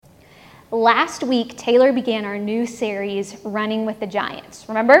Last week, Taylor began our new series, Running with the Giants.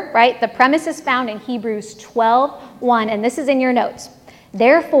 Remember, right? The premise is found in Hebrews 12:1, and this is in your notes.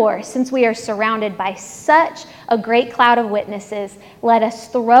 Therefore, since we are surrounded by such a great cloud of witnesses, let us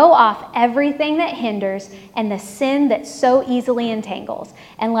throw off everything that hinders and the sin that so easily entangles,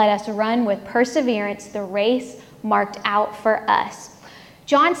 and let us run with perseverance the race marked out for us.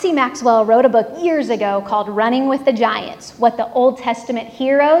 John C. Maxwell wrote a book years ago called Running with the Giants, what the Old Testament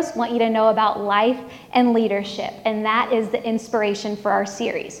heroes want you to know about life and leadership, and that is the inspiration for our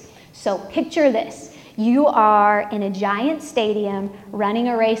series. So picture this. You are in a giant stadium running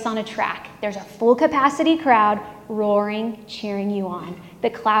a race on a track. There's a full capacity crowd roaring, cheering you on, the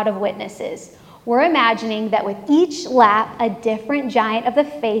cloud of witnesses. We're imagining that with each lap, a different giant of the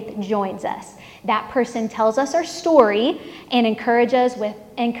faith joins us. That person tells us our story and encourages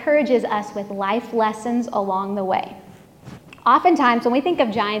us with life lessons along the way. Oftentimes, when we think of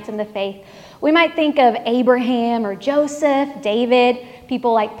giants in the faith, we might think of Abraham or Joseph, David,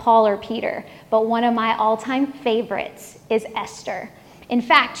 people like Paul or Peter. But one of my all-time favorites is Esther. In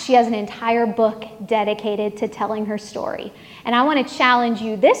fact, she has an entire book dedicated to telling her story. And I want to challenge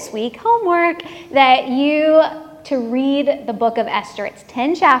you this week, homework, to read the book of Esther. It's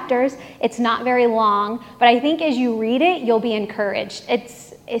 10 chapters. It's not very long, but I think as you read it, you'll be encouraged.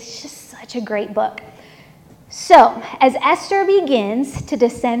 It's just such a great book. So, as Esther begins to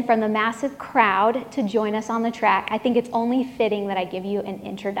descend from the massive crowd to join us on the track, I think it's only fitting that I give you an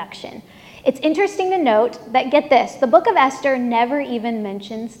introduction. It's interesting to note that, get this, the book of Esther never even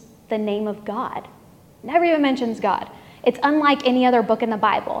mentions the name of God. Never even mentions God. It's unlike any other book in the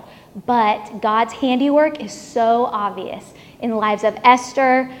Bible, but God's handiwork is so obvious in the lives of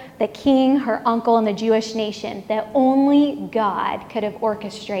Esther, the king, her uncle, and the Jewish nation that only God could have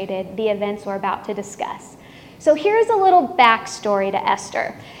orchestrated the events we're about to discuss. So here's a little backstory to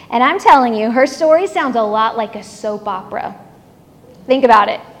Esther, and I'm telling you, her story sounds a lot like a soap opera. Think about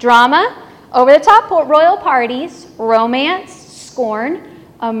it. Drama, over-the-top royal parties, romance, scorn,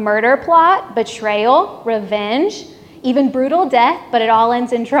 a murder plot, betrayal, revenge, even brutal death, but it all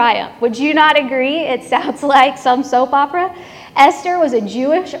ends in triumph. Would you not agree? It sounds like some soap opera. Esther was a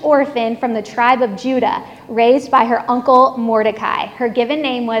Jewish orphan from the tribe of Judah, raised by her uncle Mordecai. Her given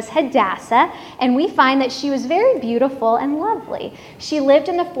name was Hadassah, and we find that she was very beautiful and lovely. She lived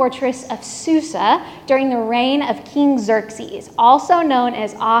in the fortress of Susa during the reign of King Xerxes, also known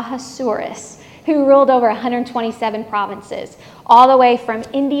as Ahasuerus, who ruled over 127 provinces, all the way from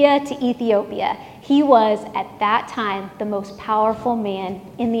India to Ethiopia. He was, at that time, the most powerful man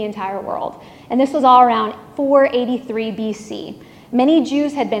in the entire world. And this was all around 483 BC. Many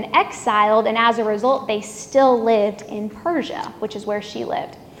Jews had been exiled, and as a result, they still lived in Persia, which is where she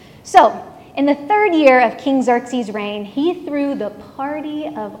lived. So, in the third year of King Xerxes' reign, he threw the party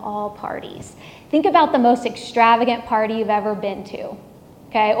of all parties. Think about the most extravagant party you've ever been to.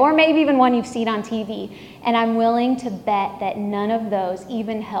 Okay, or maybe even one you've seen on TV. And I'm willing to bet that none of those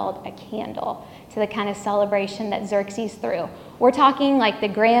even held a candle to the kind of celebration that Xerxes threw. We're talking like the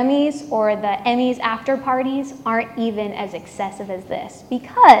Grammys or the Emmys after parties aren't even as excessive as this,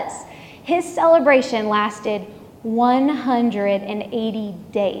 because his celebration lasted 180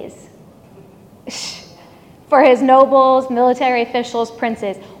 days. For his nobles, military officials,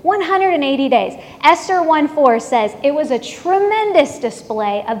 princes, 180 days. Esther 1:4 says, it was a tremendous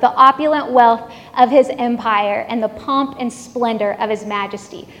display of the opulent wealth of his empire and the pomp and splendor of his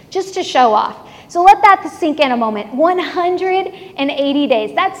majesty, just to show off. So let that sink in a moment. 180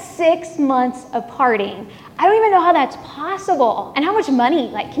 days, that's 6 months of partying. I don't even know how that's possible, and how much money,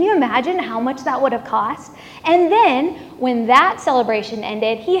 like, can you imagine how much that would have cost? And then, when that celebration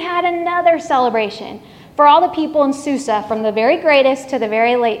ended, he had another celebration for all the people in Susa, from the very greatest to the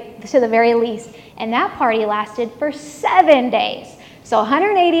very least. And that party lasted for 7 days. So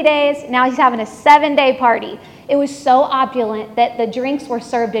 180 days, now he's having a 7-day party. It was so opulent that the drinks were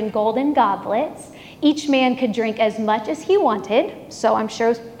served in golden goblets. Each man could drink as much as he wanted, so I'm sure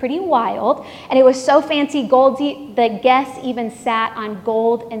it was pretty wild. And it was so fancy, the guests even sat on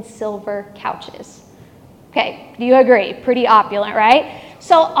gold and silver couches. Okay, do you agree? Pretty opulent, right?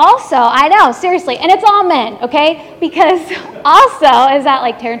 So also, I know, seriously, and it's all men, okay? Because also, is that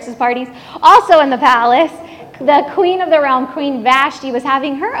like Terrence's parties? Also in the palace, the queen of the realm, Queen Vashti, was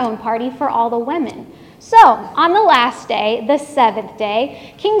having her own party for all the women. So, on the last day, the 7th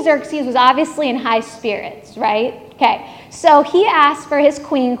day, King Xerxes was obviously in high spirits, right? Okay, so he asked for his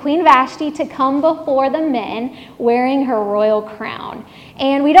queen, Queen Vashti, to come before the men wearing her royal crown.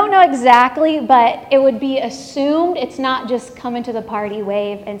 And we don't know exactly, but it would be assumed it's not just come into the party,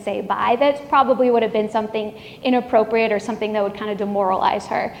 wave, and say bye. That probably would have been something inappropriate or something that would kind of demoralize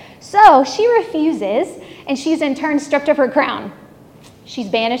her. So she refuses, and she's in turn stripped of her crown. She's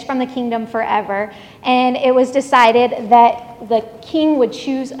banished from the kingdom forever, and it was decided that the king would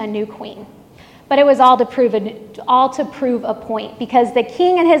choose a new queen. But it was all to prove a point, because the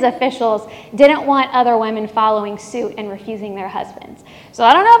king and his officials didn't want other women following suit and refusing their husbands. So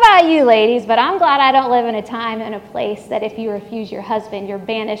I don't know about you ladies, but I'm glad I don't live in a time and a place that if you refuse your husband, you're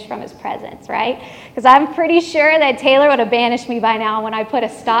banished from his presence, right? Because I'm pretty sure that Taylor would have banished me by now when I put a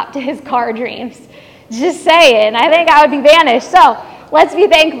stop to his car dreams. Just saying, I think I would be banished. So let's be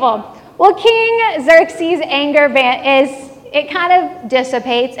thankful. Well, King Xerxes' anger it kind of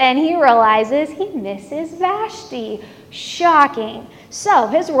dissipates, and he realizes he misses Vashti. Shocking. So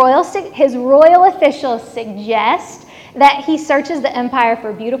his royal officials suggest that he searches the empire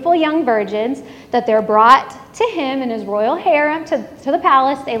for beautiful young virgins, that they're brought to him in his royal harem, to the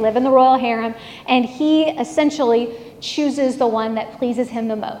palace. They live in the royal harem, and he essentially chooses the one that pleases him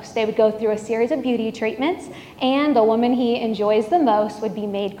the most. They would go through a series of beauty treatments, and the woman he enjoys the most would be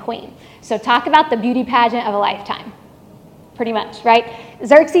made queen. So talk about the beauty pageant of a lifetime. Pretty much, right?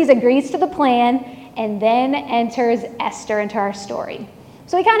 Xerxes agrees to the plan and then enters Esther into our story.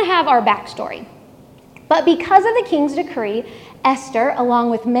 So we kind of have our backstory. But because of the king's decree, Esther,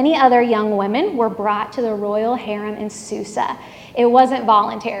 along with many other young women, were brought to the royal harem in Susa. It wasn't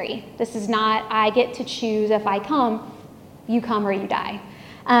voluntary. This is not, I get to choose if I come, you come or you die.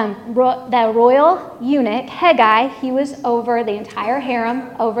 The royal eunuch, Hegai, he was over the entire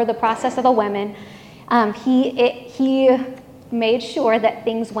harem, over the process of the women. He made sure that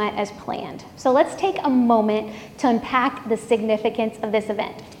things went as planned. So let's take a moment to unpack the significance of this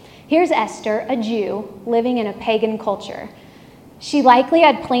event. Here's Esther, a Jew, living in a pagan culture. She likely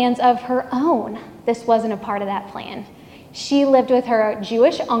had plans of her own. This wasn't a part of that plan. She lived with her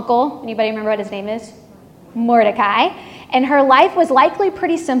Jewish uncle. Anybody remember what his name is? Mordecai. And her life was likely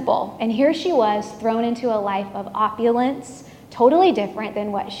pretty simple. And here she was thrown into a life of opulence, totally different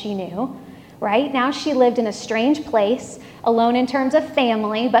than what she knew. Right? Now she lived in a strange place, alone in terms of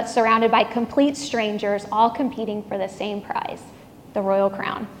family, but surrounded by complete strangers, all competing for the same prize, the royal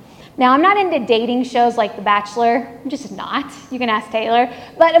crown. Now, I'm not into dating shows like The Bachelor. I'm just not. You can ask Taylor.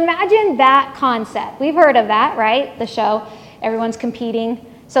 But imagine that concept. We've heard of that, right? The show, everyone's competing.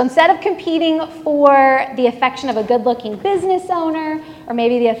 So instead of competing for the affection of a good-looking business owner or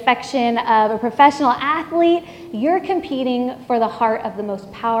maybe the affection of a professional athlete, you're competing for the heart of the most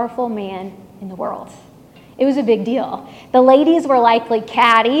powerful man in the world. It was a big deal. The ladies were likely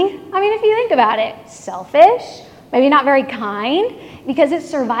catty. I mean, if you think about it, selfish, maybe not very kind, because it's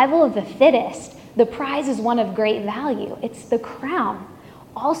survival of the fittest. The prize is one of great value. It's the crown.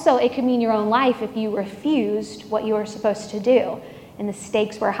 Also, it could mean your own life if you refused what you were supposed to do, and the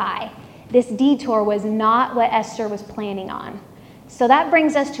stakes were high. This detour was not what Esther was planning on. So that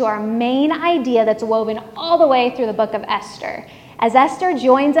brings us to our main idea that's woven all the way through the book of Esther. As Esther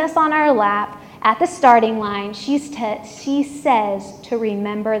joins us on our lap at the starting line, she says to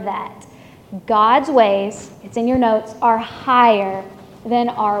remember that God's ways, it's in your notes, are higher than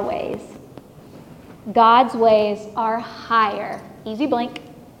our ways. God's ways are higher. Easy blink.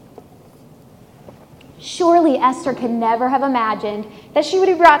 Surely Esther could never have imagined that she would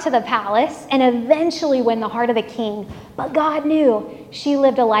be brought to the palace and eventually win the heart of the king. But God knew she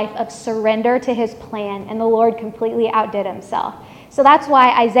lived a life of surrender to his plan, and the Lord completely outdid himself. So that's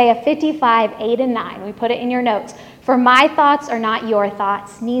why Isaiah 55, 8 and 9, we put it in your notes. For my thoughts are not your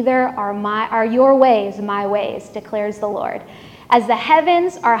thoughts, neither are your ways my ways, declares the Lord. As the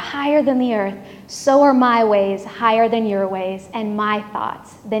heavens are higher than the earth, so are my ways higher than your ways, and my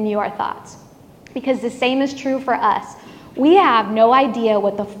thoughts than your thoughts. Because the same is true for us. We have no idea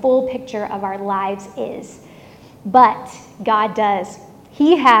what the full picture of our lives is, but God does.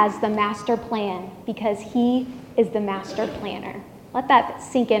 He has the master plan because he is the master planner. Let that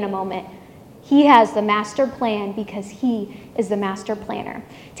sink in a moment. He has the master plan because he is the master planner.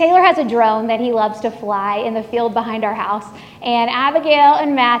 Taylor has a drone that he loves to fly in the field behind our house, and Abigail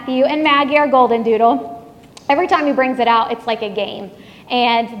and Matthew and Maggie, our golden doodle, every time he brings it out, it's like a game.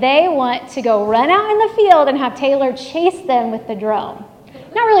 And they want to go run out in the field and have Taylor chase them with the drone.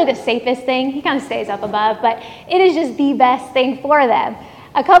 Not really the safest thing. He kind of stays up above, but it is just the best thing for them.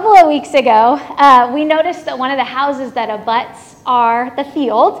 A couple of weeks ago, we noticed that one of the houses that abuts the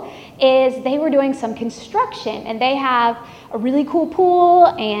field is they were doing some construction, and they have a really cool pool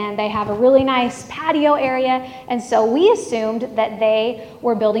and they have a really nice patio area, and so we assumed that they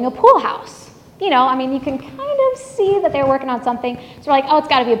were building a pool house. You can kind of see that they're working on something, so we're like, oh, it's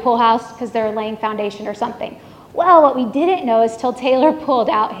got to be a pool house because they're laying foundation or something. Well, what we didn't know is till Taylor pulled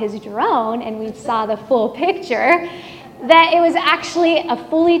out his drone and we saw the full picture, that it was actually a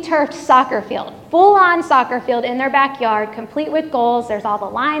fully turfed soccer field, full-on soccer field in their backyard, complete with goals. There's all the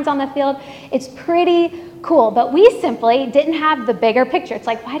lines on the field. It's pretty cool, but we simply didn't have the bigger picture. It's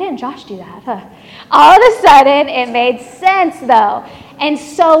like, why didn't Josh do that? All of a sudden, it made sense, though. And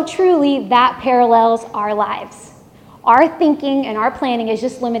so truly, that parallels our lives. Our thinking and our planning is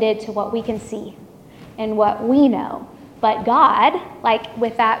just limited to what we can see and what we know. But God, like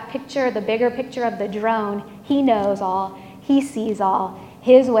with that picture, the bigger picture of the drone, He knows all, He sees all.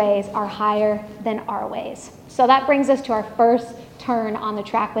 His ways are higher than our ways. So that brings us to our first turn on the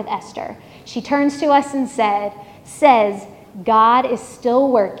track with Esther. She turns to us and says, God is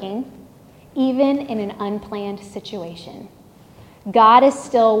still working, even in an unplanned situation. God is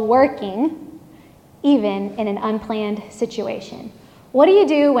still working, even in an unplanned situation. What do you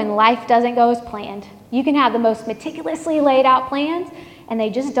do when life doesn't go as planned? You can have the most meticulously laid out plans, and they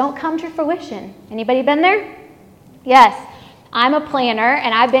just don't come to fruition. Anybody been there? Yes. I'm a planner,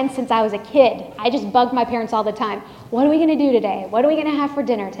 and I've been since I was a kid. I just bugged my parents all the time. What are we going to do today? What are we going to have for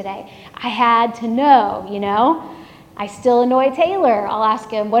dinner today? I had to know, I still annoy Taylor. I'll ask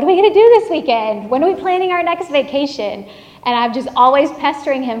him, what are we going to do this weekend? When are we planning our next vacation? And I'm just always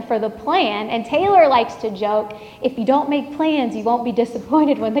pestering him for the plan. And Taylor likes to joke, if you don't make plans, you won't be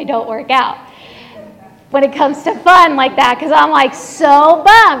disappointed when they don't work out. When it comes to fun like that, because I'm like so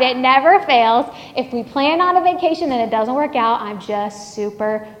bummed. It never fails. If we plan on a vacation and it doesn't work out, I'm just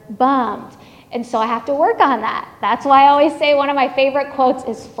super bummed. And so I have to work on that. That's why I always say one of my favorite quotes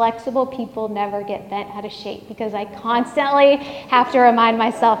is flexible people never get bent out of shape, because I constantly have to remind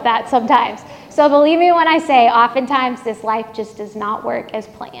myself that sometimes. So believe me when I say oftentimes this life just does not work as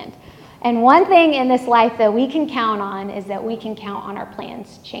planned. And one thing in this life that we can count on is that we can count on our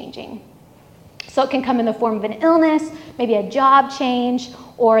plans changing. So it can come in the form of an illness, maybe a job change,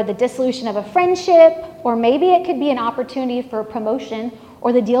 or the dissolution of a friendship, or maybe it could be an opportunity for a promotion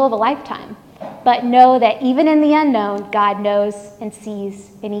or the deal of a lifetime. But know that even in the unknown, God knows and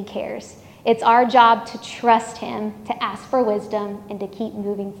sees and He cares. It's our job to trust Him, to ask for wisdom, and to keep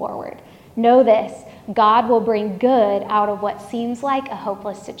moving forward. Know this, God will bring good out of what seems like a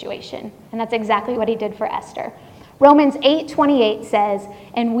hopeless situation. And that's exactly what He did for Esther. Romans 8:28 says,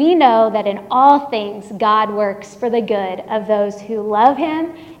 and we know that in all things God works for the good of those who love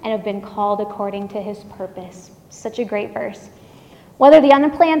Him and have been called according to His purpose. Such a great verse. Whether the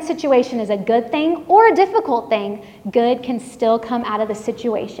unplanned situation is a good thing or a difficult thing, good can still come out of the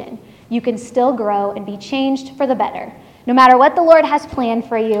situation. You can still grow and be changed for the better. No matter what the Lord has planned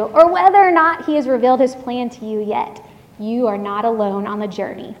for you or whether or not He has revealed His plan to you yet, you are not alone on the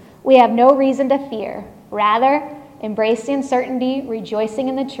journey. We have no reason to fear. Rather, embrace the uncertainty, rejoicing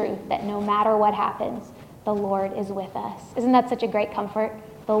in the truth that no matter what happens, the Lord is with us. Isn't that such a great comfort?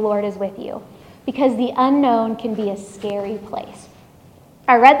 The Lord is with you. Because the unknown can be a scary place.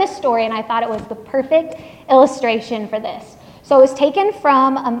 I read this story and I thought it was the perfect illustration for this. So it was taken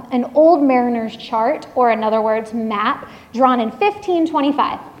from an old mariner's chart, or in other words, map, drawn in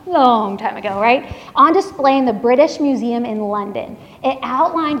 1525. Long time ago, right? On display in the British Museum in London. It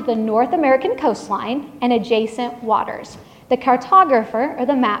outlined the North American coastline and adjacent waters. The cartographer, or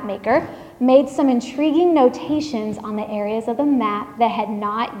the map maker, made some intriguing notations on the areas of the map that had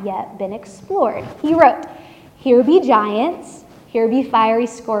not yet been explored. He wrote, here be giants, here be fiery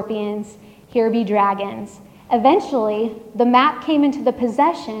scorpions, here be dragons. Eventually, the map came into the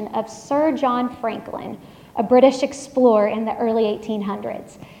possession of Sir John Franklin, a British explorer in the early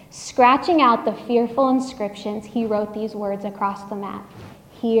 1800s. Scratching out the fearful inscriptions, he wrote these words across the map.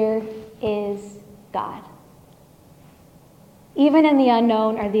 Here is God. Even in the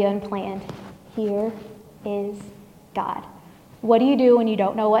unknown or the unplanned, here is God. What do you do when you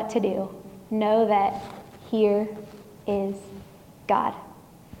don't know what to do? Know that here is God.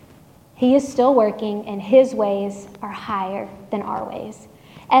 He is still working, and His ways are higher than our ways.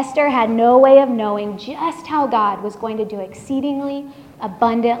 Esther had no way of knowing just how God was going to do exceedingly,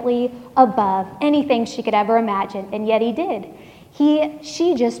 abundantly, above anything she could ever imagine, and yet He did.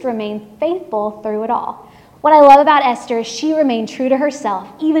 She just remained faithful through it all. What I love about Esther is she remained true to herself,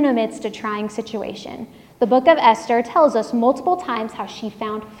 even amidst a trying situation. The book of Esther tells us multiple times how she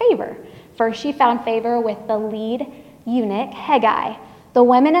found favor. First, she found favor with the lead eunuch, Haggai. The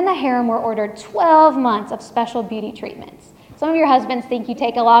women in the harem were ordered 12 months of special beauty treatments. Some of your husbands think you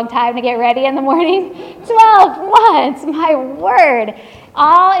take a long time to get ready in the morning. 12 months, my word.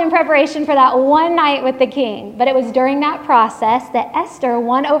 All in preparation for that one night with the king. But it was during that process that Esther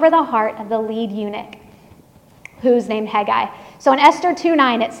won over the heart of the lead eunuch, who's named Hegai. So in Esther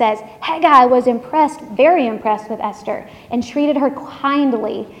 2:9, it says, Hegai was very impressed with Esther, and treated her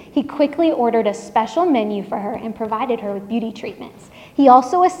kindly. He quickly ordered a special menu for her and provided her with beauty treatments. He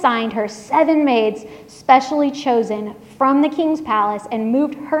also assigned her 7 maids specially chosen from the king's palace and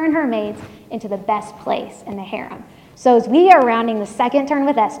moved her and her maids into the best place in the harem. So as we are rounding the second turn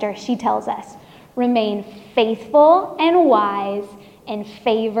with Esther, she tells us, remain faithful and wise, and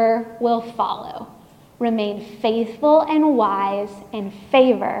favor will follow. Remain faithful and wise, and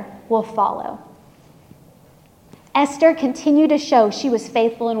favor will follow. Esther continued to show she was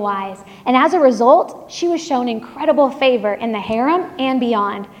faithful and wise, and as a result, she was shown incredible favor in the harem and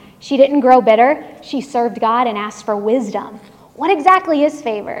beyond. She didn't grow bitter. She served God and asked for wisdom. What exactly is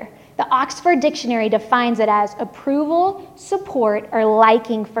favor? The Oxford Dictionary defines it as approval, support, or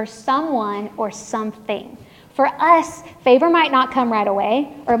liking for someone or something. For us, favor might not come right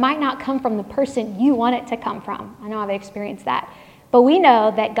away, or it might not come from the person you want it to come from. I know I've experienced that. But we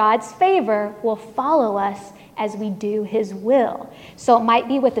know that God's favor will follow us as we do his will. So it might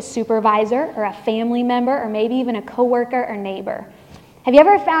be with a supervisor or a family member or maybe even a coworker or neighbor. Have you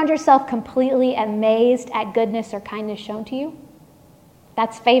ever found yourself completely amazed at goodness or kindness shown to you?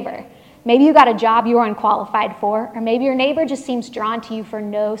 That's favor. Maybe you got a job you were unqualified for, or maybe your neighbor just seems drawn to you for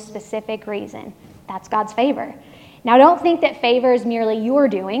no specific reason. That's God's favor. Now, don't think that favor is merely your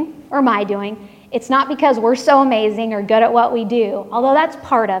doing or my doing. It's not because we're so amazing or good at what we do, although that's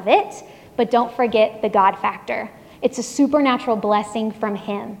part of it, but don't forget the God factor. It's a supernatural blessing from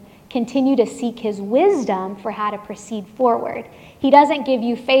him. Continue to seek his wisdom for how to proceed forward. He doesn't give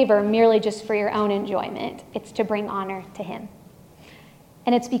you favor merely just for your own enjoyment. It's to bring honor to him.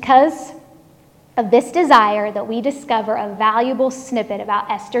 And it's because of this desire that we discover a valuable snippet about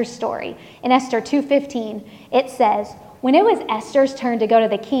Esther's story. In Esther 2:15, it says, when it was Esther's turn to go to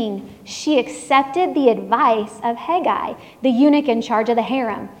the king, she accepted the advice of Hegai, the eunuch in charge of the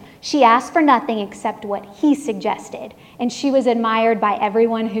harem. She asked for nothing except what he suggested, and she was admired by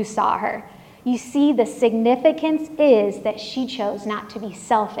everyone who saw her. You see, the significance is that she chose not to be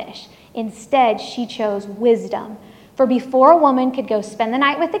selfish. Instead, she chose wisdom. For before a woman could go spend the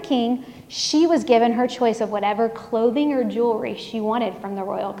night with the king, she was given her choice of whatever clothing or jewelry she wanted from the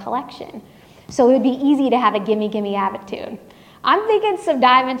royal collection. So it would be easy to have a gimme, gimme attitude. I'm thinking some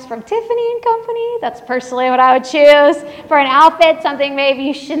diamonds from Tiffany & Company. That's personally what I would choose. For an outfit, something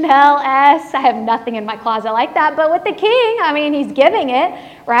maybe Chanel S. I have nothing in my closet like that. But with the king, I mean, he's giving it,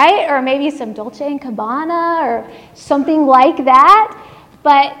 right? Or maybe some Dolce & Gabbana or something like that.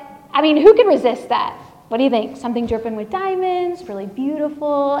 But, I mean, who could resist that? What do you think? Something dripping with diamonds, really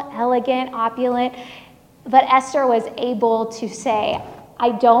beautiful, elegant, opulent. But Esther was able to say,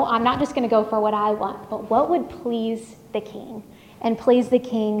 I'm not just going to go for what I want, but what would please the king? And please the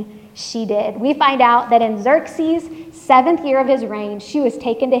king she did. We find out that in Xerxes' 7th year of his reign, she was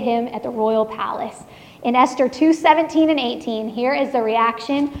taken to him at the royal palace. In Esther 2:17 and 18, here is the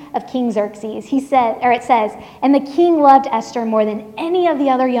reaction of King Xerxes. It says, and the king loved Esther more than any of the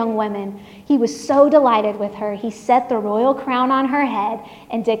other young women. He was so delighted with her, he set the royal crown on her head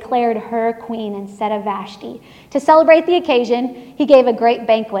and declared her queen instead of Vashti. To celebrate the occasion, he gave a great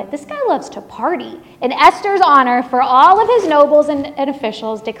banquet. This guy loves to party. In Esther's honor, for all of his nobles and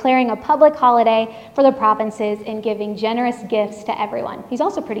officials, declaring a public holiday for the provinces and giving generous gifts to everyone. He's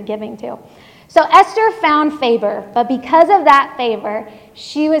also pretty giving too. So Esther found favor, but because of that favor,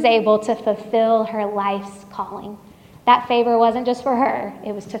 she was able to fulfill her life's calling. That favor wasn't just for her,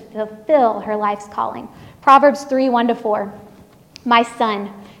 it was to fulfill her life's calling. Proverbs 3:1-4. My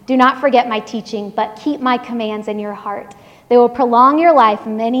son, do not forget my teaching, but keep my commands in your heart. They will prolong your life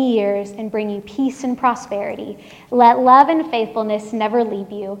many years and bring you peace and prosperity. Let love and faithfulness never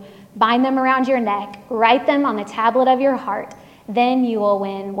leave you. Bind them around your neck, write them on the tablet of your heart. Then you will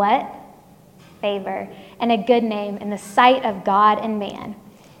win what? Favor and a good name in the sight of God and man.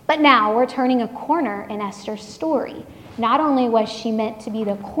 But now we're turning a corner in Esther's story. Not only was she meant to be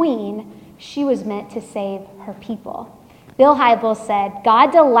the queen, she was meant to save her people. Bill Hybels said,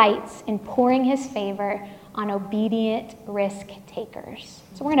 God delights in pouring his favor on obedient risk takers.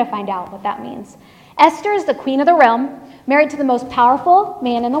 So we're going to find out what that means. Esther is the queen of the realm, married to the most powerful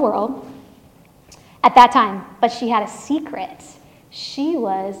man in the world at that time, but she had a secret. She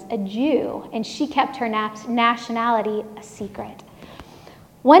was a Jew, and she kept her nationality a secret.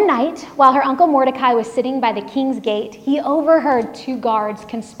 One night, while her uncle Mordecai was sitting by the king's gate, he overheard 2 guards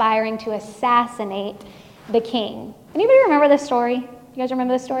conspiring to assassinate the king. Anybody remember this story? You guys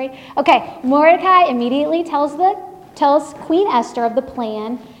remember this story? Okay, Mordecai immediately tells Queen Esther of the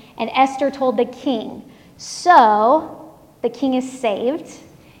plan, and Esther told the king. So the king is saved.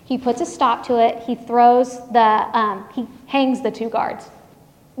 He puts a stop to it. He he hangs the 2 guards.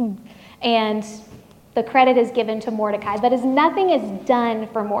 And the credit is given to Mordecai, but as nothing is done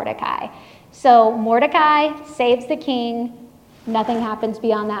for Mordecai. So Mordecai saves the king. Nothing happens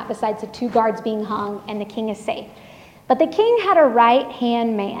beyond that besides the 2 guards being hung, and the king is safe. But the king had a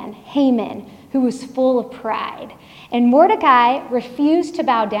right-hand man, Haman, who was full of pride. And Mordecai refused to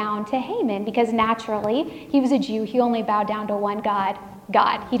bow down to Haman because naturally, he was a Jew. He only bowed down to one God.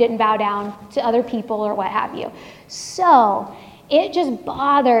 He didn't bow down to other people or what have you. So it just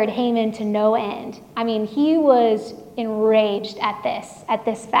bothered Haman to no end. I mean, he was enraged at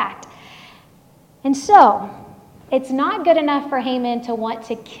this fact. And so, it's not good enough for Haman to want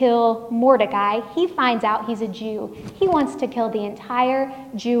to kill Mordecai. He finds out he's a Jew. He wants to kill the entire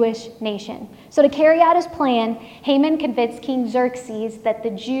Jewish nation. So to carry out his plan, Haman convinced King Xerxes that the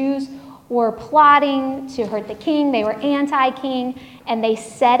Jews were plotting to hurt the king. They were anti-king, and they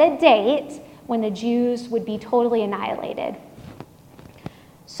set a date when the Jews would be totally annihilated.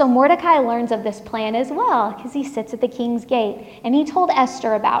 So Mordecai learns of this plan as well because he sits at the king's gate, and he told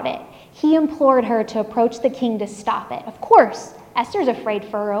Esther about it. He implored her to approach the king to stop it. Of course, Esther's afraid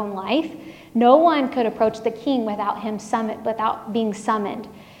for her own life. No one could approach the king without being summoned.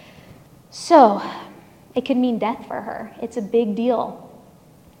 So it could mean death for her. It's a big deal.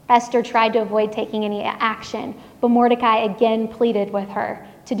 Esther tried to avoid taking any action, but Mordecai again pleaded with her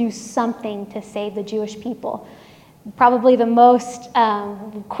to do something to save the Jewish people. Probably the most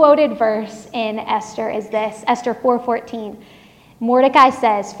quoted verse in Esther is this, Esther 4:14. Mordecai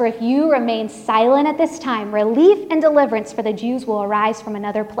says, "For if you remain silent at this time, relief and deliverance for the Jews will arise from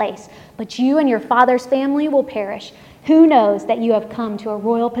another place, but you and your father's family will perish. Who knows that you have come to a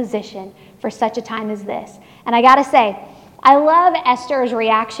royal position for such a time as this?" And I gotta say, I love Esther's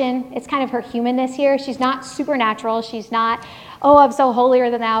reaction. It's kind of her humanness here. She's not supernatural. She's not, "Oh, I'm so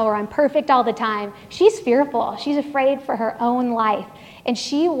holier than thou," or "I'm perfect all the time." She's fearful. She's afraid for her own life. And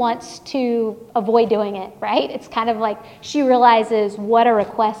she wants to avoid doing it, right? It's kind of like she realizes what a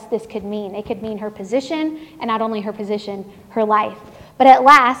request this could mean. It could mean her position, and not only her position, her life. But at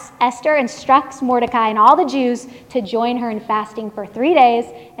last, Esther instructs Mordecai and all the Jews to join her in fasting for 3 days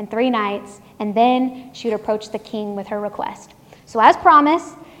and 3 nights, and then she would approach the king with her request. So as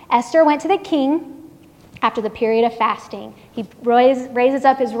promised, Esther went to the king after the period of fasting. He raises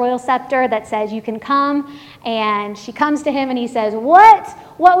up his royal scepter that says, "You can come," and she comes to him and he says, What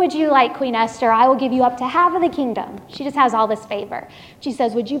would you like, Queen Esther? I will give you up to half of the kingdom." She just has all this favor. She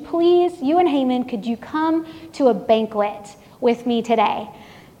says, "Would you please, you and Haman, could you come to a banquet with me today?"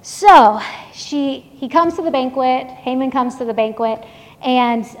 So he comes to the banquet, Haman comes to the banquet,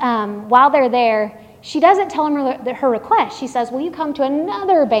 and while they're there, she doesn't tell him her request. She says, "Will you come to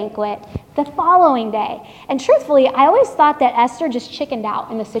another banquet the following day?" And truthfully, I always thought that Esther just chickened out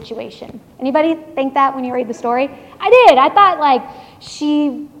in the situation. Anybody think that when you read the story? I did. I thought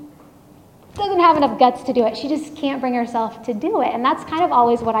she doesn't have enough guts to do it. She just can't bring herself to do it. And that's kind of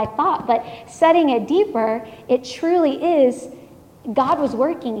always what I thought. But setting it deeper, it truly is God was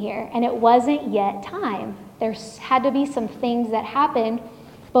working here, and it wasn't yet time. There had to be some things that happened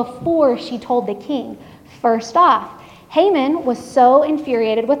before she told the king. First off, Haman was so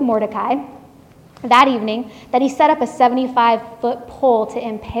infuriated with Mordecai that evening that he set up a 75-foot pole to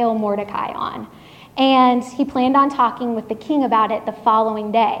impale Mordecai on. And he planned on talking with the king about it the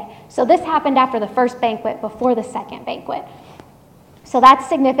following day. So this happened after the first banquet, before the second banquet. So that's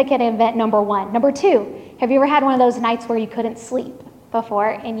significant event number 1. Number 2, have you ever had one of those nights where you couldn't sleep before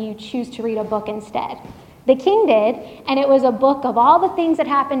and you choose to read a book instead? The king did, and it was a book of all the things that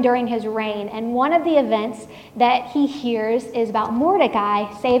happened during his reign. And one of the events that he hears is about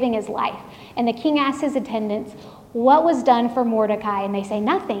Mordecai saving his life. And the king asks his attendants, what was done for Mordecai? And they say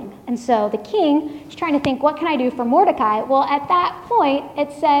nothing. And so the king is trying to think, what can I do for Mordecai? Well, at that point,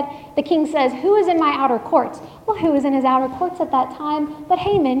 the king says, who is in my outer courts? Well, who is in his outer courts at that time but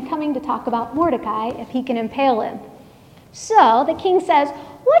Haman, coming to talk about Mordecai if he can impale him? So the king says,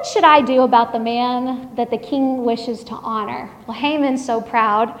 what should I do about the man that the king wishes to honor? Well, Haman's so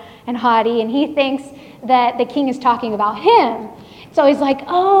proud and haughty, and he thinks that the king is talking about him. So he's like,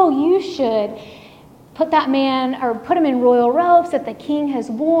 oh, you should put that man, or put him in royal robes that the king has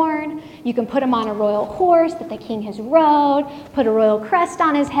worn. You can put him on a royal horse that the king has rode, put a royal crest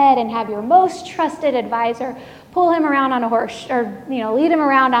on his head, and have your most trusted advisor pull him around on a horse, or lead him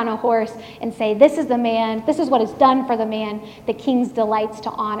around on a horse and say, this is the man, this is what is done for the man the king's delights to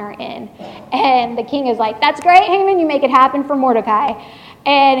honor in. And the king is like, that's great, Haman, you make it happen for Mordecai.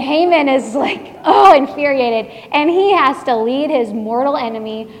 And Haman is like, infuriated. And he has to lead his mortal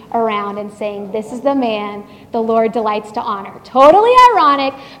enemy around and saying, this is the man the Lord delights to honor. Totally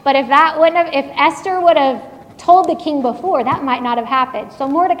ironic, but if Esther would have told the king before, that might not have happened. So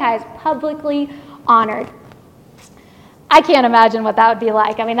Mordecai is publicly honored. I can't imagine what that would be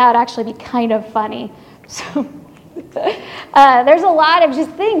like. I mean, that would actually be kind of funny. So there's a lot of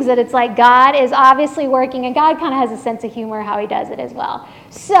just things that it's like God is obviously working, and God kind of has a sense of humor how he does it as well.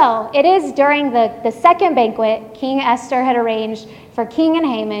 So it is during the second banquet King Esther had arranged for King and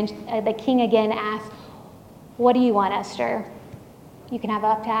Haman. The king again asked, what do you want, Esther? You can have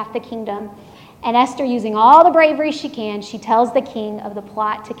up to half the kingdom. And Esther, using all the bravery she can, she tells the king of the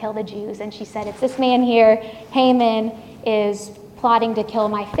plot to kill the Jews. And she said, it's this man here, Haman, is plotting to kill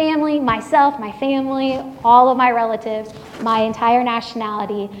my family, myself, my family, all of my relatives, my entire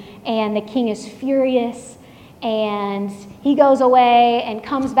nationality. And the king is furious, and he goes away and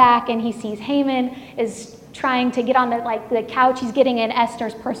comes back, and he sees Haman is trying to get on the couch. He's getting in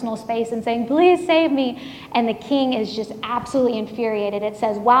Esther's personal space and saying, please save me. And the king is just absolutely infuriated. It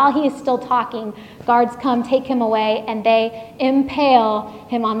says, while he is still talking, guards come, take him away, and they impale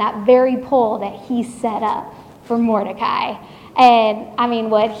him on that very pole that he set up for Mordecai. And I mean,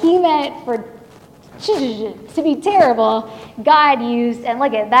 what he meant for to be terrible, God used, and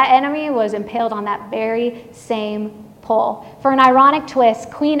look at that enemy was impaled on that very same pole. For an ironic twist,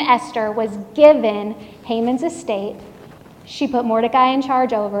 Queen Esther was given Haman's estate. She put Mordecai in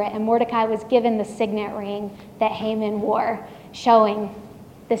charge over it, and Mordecai was given the signet ring that Haman wore, showing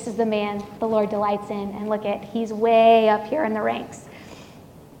this is the man the Lord delights in. And look at, he's way up here in the ranks.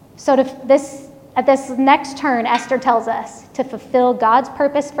 So at this next turn, Esther tells us to fulfill God's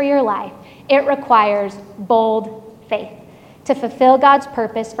purpose for your life, it requires bold faith. To fulfill God's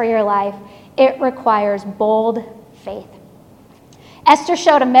purpose for your life, it requires bold faith. Esther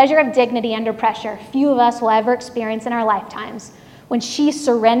showed a measure of dignity under pressure few of us will ever experience in our lifetimes. When she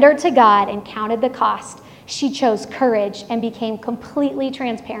surrendered to God and counted the cost, she chose courage and became completely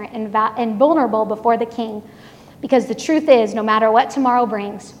transparent and vulnerable before the king. Because the truth is, no matter what tomorrow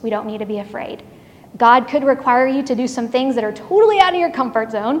brings, we don't need to be afraid. God could require you to do some things that are totally out of your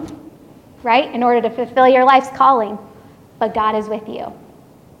comfort zone, right, in order to fulfill your life's calling, but God is with you.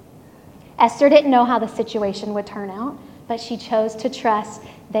 Esther didn't know how the situation would turn out, but she chose to trust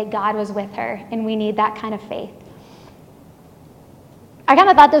that God was with her, and we need that kind of faith. I kind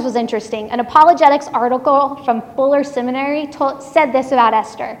of thought this was interesting. An apologetics article from Fuller Seminary said this about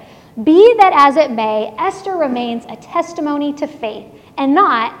Esther. Be that as it may, Esther remains a testimony to faith, and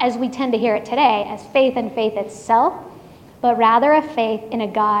not, as we tend to hear it today, as faith in faith itself, but rather a faith in a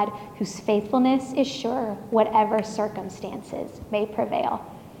God whose faithfulness is sure, whatever circumstances may prevail.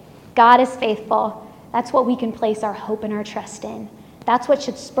 God is faithful. That's what we can place our hope and our trust in. That's what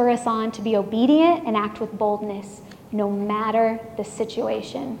should spur us on to be obedient and act with boldness, no matter the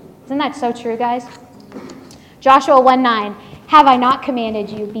situation. Isn't that so true, guys? Joshua 1:9, have I not commanded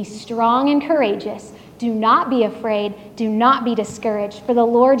you, be strong and courageous. Do not be afraid. Do not be discouraged, for the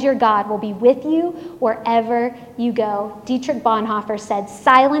Lord your God will be with you wherever you go. Dietrich Bonhoeffer said,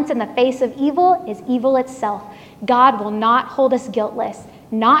 silence in the face of evil is evil itself. God will not hold us guiltless.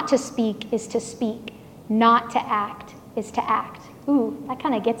 Not to speak is to speak. Not to act is to act. Ooh, that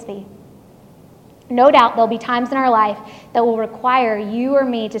kind of gets me. No doubt there'll be times in our life that will require you or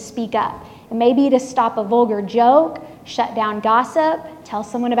me to speak up. It may be to stop a vulgar joke, shut down gossip, tell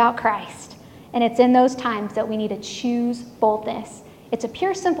someone about Christ. And it's in those times that we need to choose boldness. It's a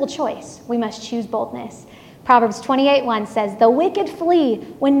pure, simple choice. We must choose boldness. Proverbs 28:1 says, the wicked flee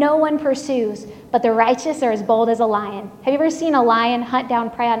when no one pursues, but the righteous are as bold as a lion. Have you ever seen a lion hunt down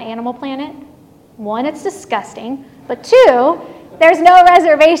prey on Animal Planet? One, it's disgusting, but two, there's no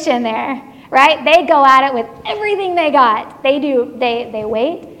reservation there, right? They go at it with everything they got. They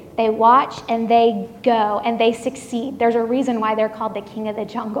wait, they watch, and they go, and they succeed. There's a reason why they're called the king of the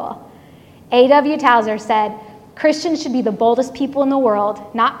jungle. A.W. Tozer said, Christians should be the boldest people in the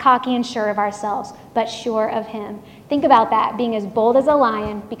world, not cocky and sure of ourselves, but sure of him. Think about that, being as bold as a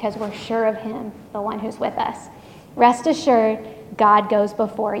lion because we're sure of him, the one who's with us. Rest assured, God goes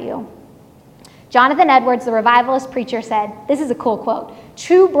before you. Jonathan Edwards, the revivalist preacher, said, this is a cool quote,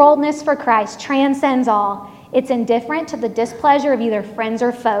 true boldness for Christ transcends all. It's indifferent to the displeasure of either friends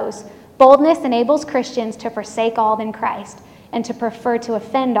or foes. Boldness enables Christians to forsake all than Christ and to prefer to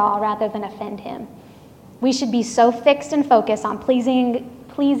offend all rather than offend him. We should be so fixed and focused on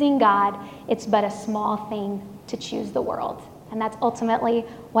pleasing God, it's but a small thing to choose the world. And that's ultimately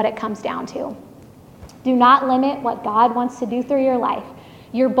what it comes down to. Do not limit what God wants to do through your life.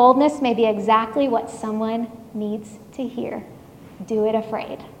 Your boldness may be exactly what someone needs to hear. Do it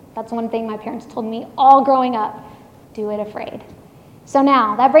afraid. That's one thing my parents told me all growing up. Do it afraid. So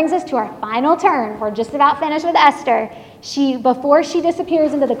now, that brings us to our final turn. We're just about finished with Esther. Before she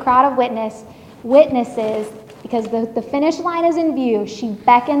disappears into the crowd of witnesses, because the finish line is in view, she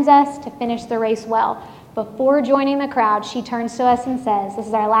beckons us to finish the race well. Before joining the crowd, she turns to us and says, this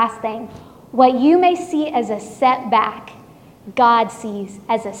is our last thing, what you may see as a setback, God sees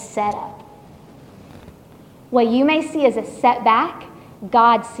as a setup. What you may see as a setback,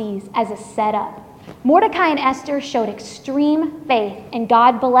 God sees as a setup. Mordecai and Esther showed extreme faith, and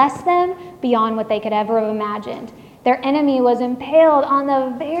God blessed them beyond what they could ever have imagined. Their enemy was impaled on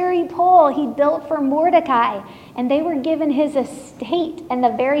the very pole he built for Mordecai, and they were given his estate and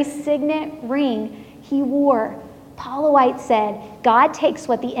the very signet ring he wore. Paula White said, God takes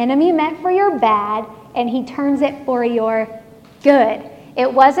what the enemy meant for your bad, and he turns it for your good.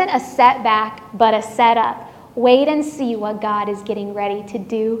 It wasn't a setback, but a setup. Wait and see what God is getting ready to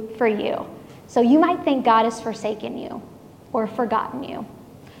do for you. So you might think God has forsaken you or forgotten you,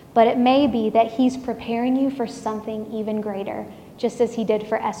 but it may be that he's preparing you for something even greater, just as he did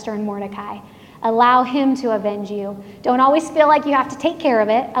for Esther and Mordecai. Allow him to avenge you. Don't always feel like you have to take care of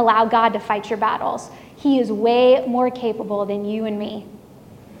it. Allow God to fight your battles. He is way more capable than you and me.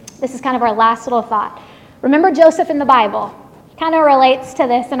 This is kind of our last little thought. Remember Joseph in the Bible? Kind of relates to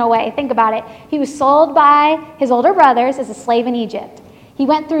this in a way. Think about it. He was sold by his older brothers as a slave in Egypt. He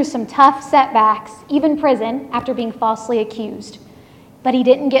went through some tough setbacks, even prison, after being falsely accused. But he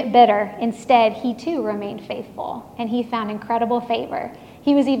didn't get bitter. Instead, he too remained faithful, and he found incredible favor.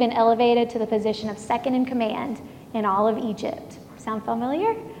 He was even elevated to the position of second in command in all of Egypt. Sound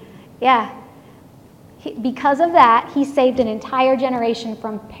familiar? Yeah. Because of that, he saved an entire generation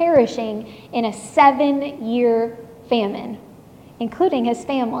from perishing in a 7-year famine, including his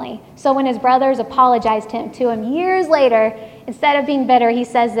family. So when his brothers apologized to him years later, instead of being bitter, he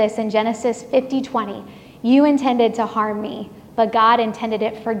says this in Genesis 50:20, you intended to harm me, but God intended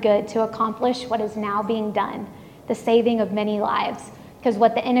it for good to accomplish what is now being done, the saving of many lives. Because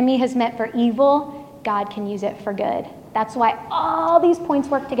what the enemy has meant for evil, God can use it for good. That's why all these points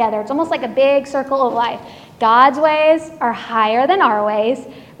work together. It's almost like a big circle of life. God's ways are higher than our ways,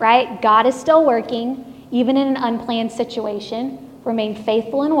 right? God is still working, even in an unplanned situation. Remain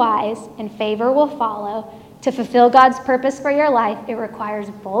faithful and wise, and favor will follow. To fulfill God's purpose for your life, it requires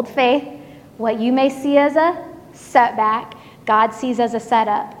bold faith. What you may see as a setback, God sees as a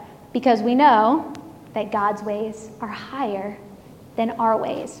setup, because we know that God's ways are higher than our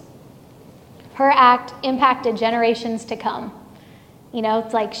ways. Her act impacted generations to come. You know,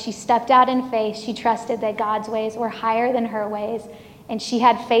 it's like she stepped out in faith. She trusted that God's ways were higher than her ways, and she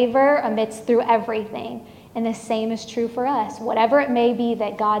had favor amidst through everything. And the same is true for us. Whatever it may be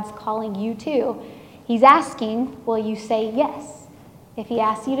that God's calling you to, he's asking, will you say yes? If he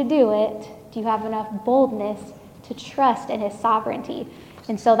asks you to do it, do you have enough boldness to trust in his sovereignty?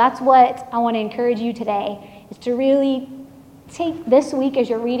 And so that's what I want to encourage you today, is to really take this week as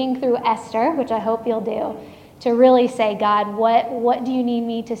you're reading through Esther, which I hope you'll do, to really say, God, what do you need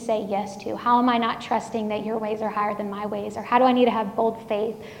me to say yes to? How am I not trusting that your ways are higher than my ways? Or how do I need to have bold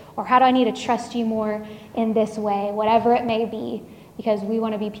faith? Or how do I need to trust you more in this way? Whatever it may be, because we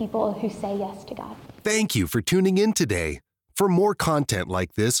want to be people who say yes to God. Thank you for tuning in today. For more content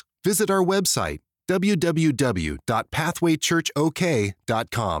like this, visit our website,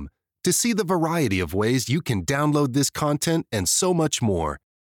 www.pathwaychurchok.com, to see the variety of ways you can download this content and so much more.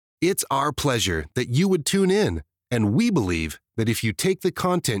 It's our pleasure that you would tune in, and we believe that if you take the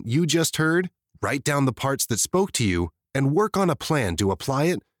content you just heard, write down the parts that spoke to you, and work on a plan to apply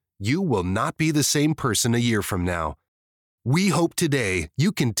it, you will not be the same person a year from now. We hope today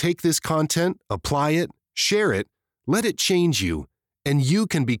you can take this content, apply it, share it, let it change you, and you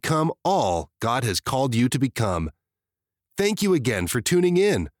can become all God has called you to become. Thank you again for tuning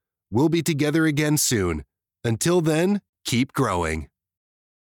in. We'll be together again soon. Until then, keep growing.